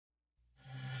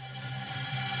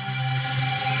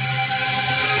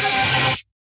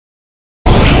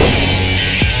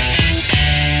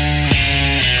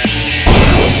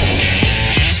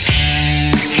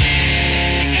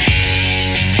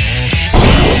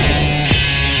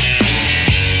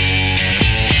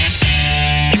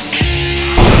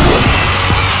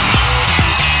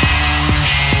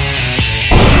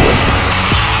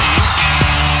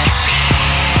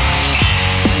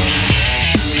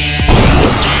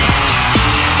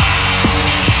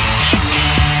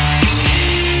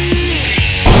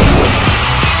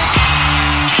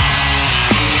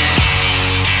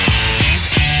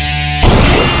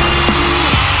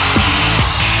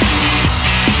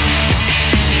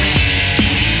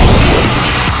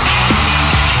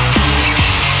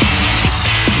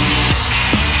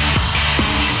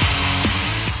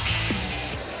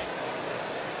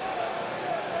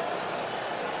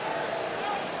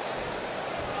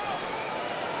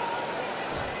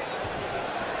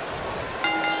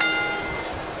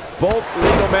Both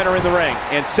legal men are in the ring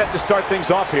and set to start things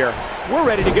off here. We're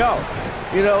ready to go.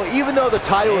 You know, even though the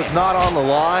title is not on the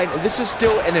line, this is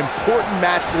still an important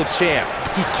match for the champ.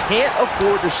 He can't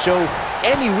afford to show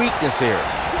any weakness here.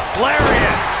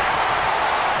 Lariat!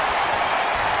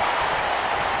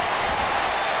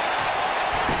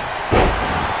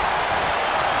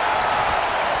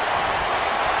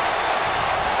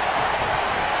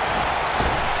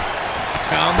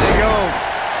 Down they go.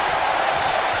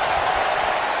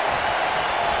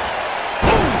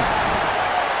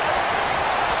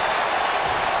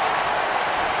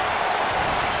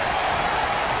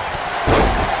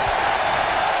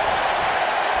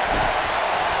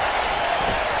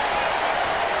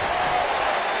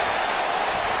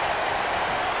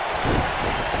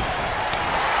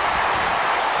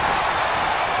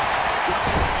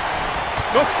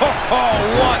 Oh,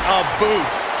 what a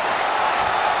boot.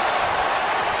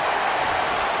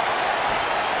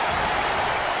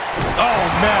 Oh,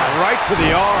 man, right to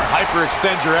the arm.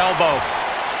 Hyperextend your elbow.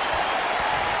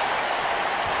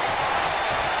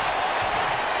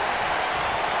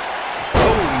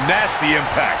 Oh, nasty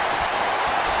impact.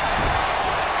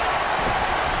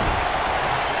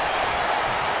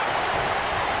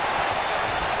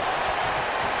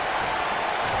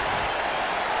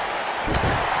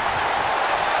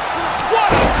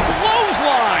 What a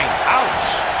clothesline! Ouch!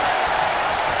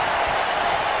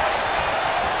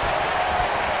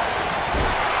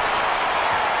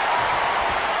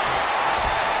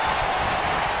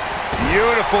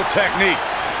 Beautiful technique.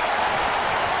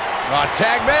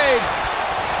 Tag made.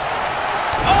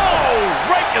 Oh,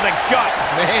 right to the gut.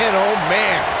 Man, oh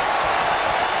man.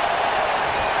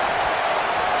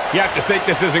 You have to think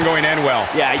this isn't going to end well.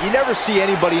 Yeah, you never see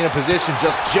anybody in a position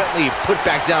just gently put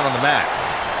back down on the mat.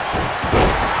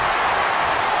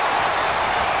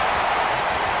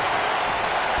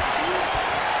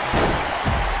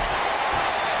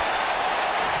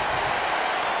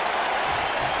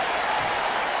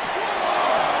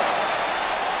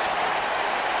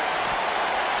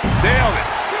 Nailed it.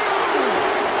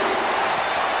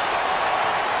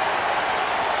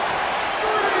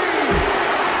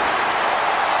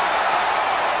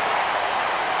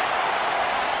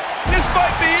 This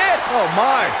might be it. Oh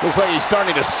my. Looks like he's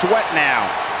starting to sweat now.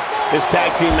 This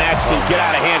tag team match can get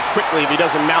out of hand quickly if he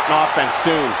doesn't mount an offense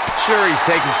soon. Sure, he's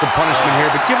taking some punishment here,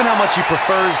 but given how much he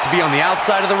prefers to be on the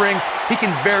outside of the ring, he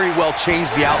can very well change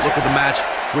the outlook of the match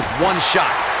with one shot.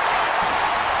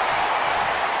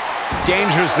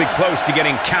 Dangerously close to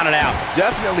getting counted out.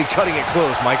 Definitely cutting it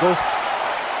close, Michael.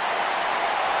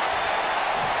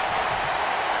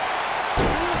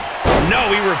 No,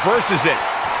 he reverses it.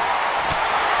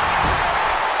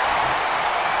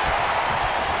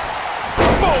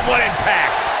 Boom, what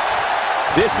impact.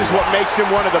 This is what makes him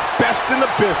one of the best in the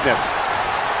business.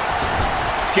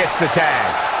 Gets the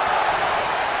tag.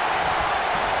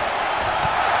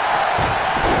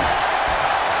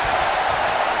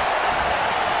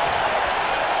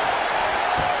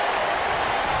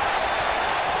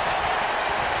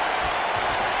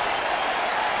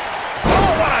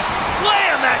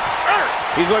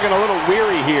 He's looking a little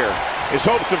weary here. His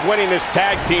hopes of winning this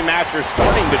tag team match are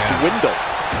starting to dwindle.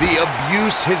 The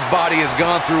abuse his body has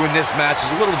gone through in this match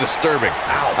is a little disturbing.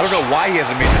 Ouch. I don't know why he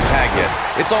hasn't made the tag yet.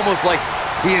 It's almost like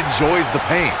he enjoys the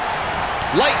pain.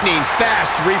 Lightning fast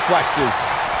reflexes.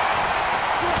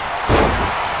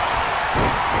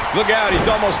 Look out, he's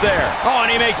almost there. Oh, and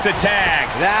he makes the tag.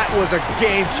 That was a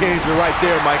game changer right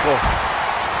there, Michael.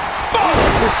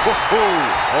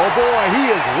 Oh boy,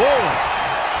 he is rolling.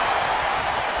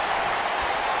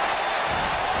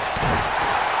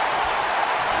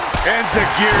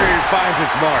 Enziguri finds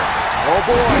its mark. Oh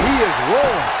boy, he is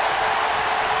rolling.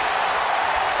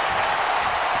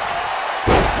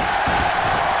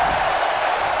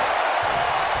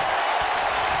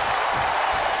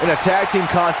 In a tag team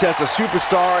contest, a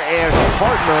superstar and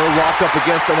partner lock up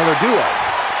against another duo.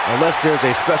 Unless there's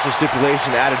a special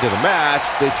stipulation added to the match,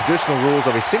 the traditional rules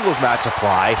of a singles match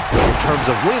apply in terms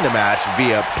of winning the match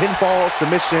via pinfall,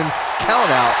 submission,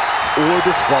 countout, or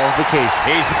disqualification.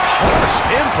 He's harsh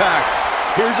impact.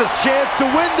 Here's his chance to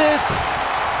win this.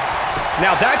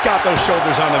 Now that got those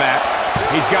shoulders on the mat.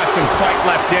 He's got some fight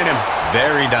left in him.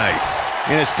 Very nice.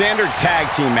 In a standard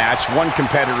tag team match, one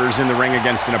competitor is in the ring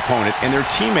against an opponent, and their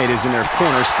teammate is in their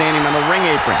corner standing on the ring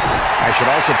apron. I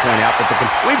should also point out that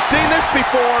we've seen this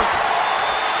before.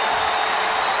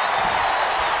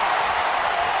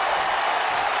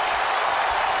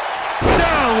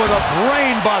 Down with a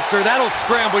brain buster. That'll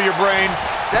scramble your brain.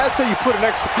 That's how you put an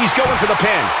extra. He's going for the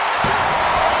pin.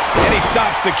 And he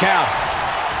stops the count.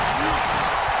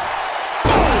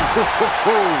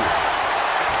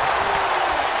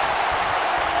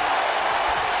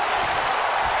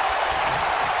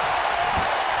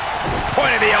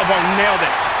 Point of the elbow, nailed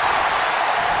it.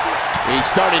 He's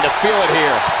starting to feel it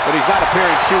here, but he's not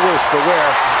appearing too worse for wear.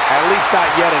 At least not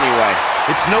yet, anyway.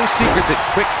 It's no secret that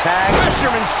quick tag...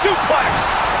 Fisherman suplex!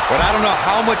 But I don't know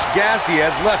how much gas he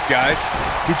has left, guys.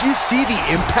 Did you see the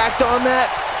impact on that?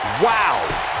 Wow.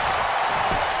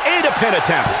 And a pin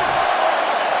attempt.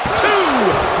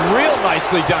 2! Real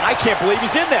nicely done. I can't believe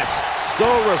he's in this. So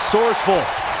resourceful.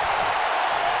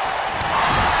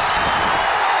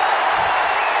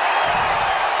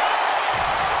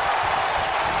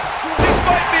 This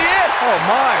might be it. Oh,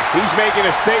 my. He's making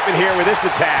a statement here with this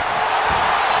attack.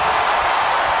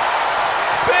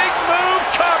 Big move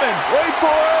coming. Wait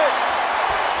for it.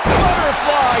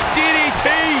 Butterfly DDT.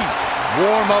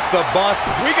 Warm up the bust.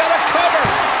 We got a cover.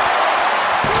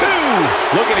 2.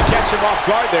 Looking to catch him off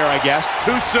guard there, I guess.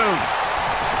 Too soon.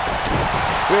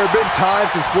 There have been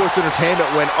times in sports entertainment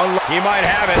when He might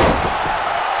have it.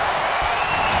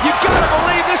 You gotta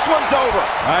believe this one's over.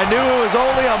 I knew it was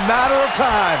only a matter of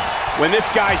time. When this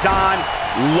guy's on,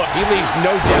 look, he leaves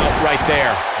no doubt right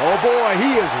there. Oh boy,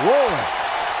 he is rolling.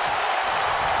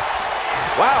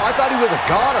 Wow, I thought he was a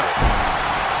goner.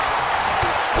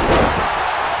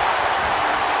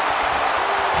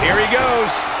 Here he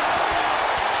goes.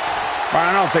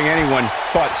 I don't think anyone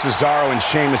thought Cesaro and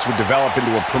Sheamus would develop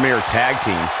into a premier tag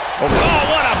team. Oh,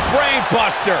 what a brain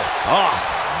buster. Oh,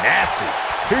 nasty.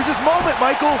 Here's his moment,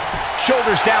 Michael.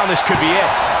 Shoulders down, this could be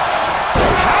it.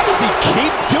 How does he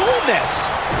keep doing this?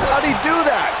 How'd he do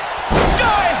that?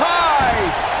 Sky high!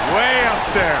 Way up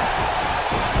there.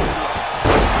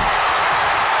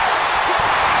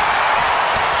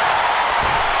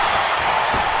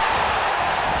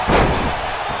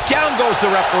 Down goes the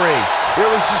referee.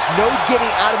 There was just no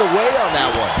getting out of the way on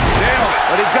that one. Nailed it.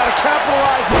 But he's got to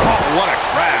capitalize. Oh, what a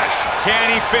crash.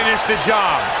 Can he finish the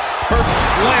job?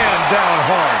 Slam down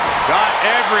hard. Got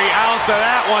every ounce of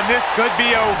that one. This could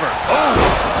be over. Oh,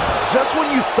 just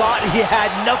when you thought he had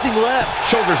nothing left.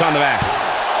 Shoulders on the back.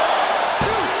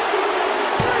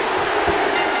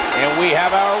 And we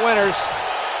have our winners.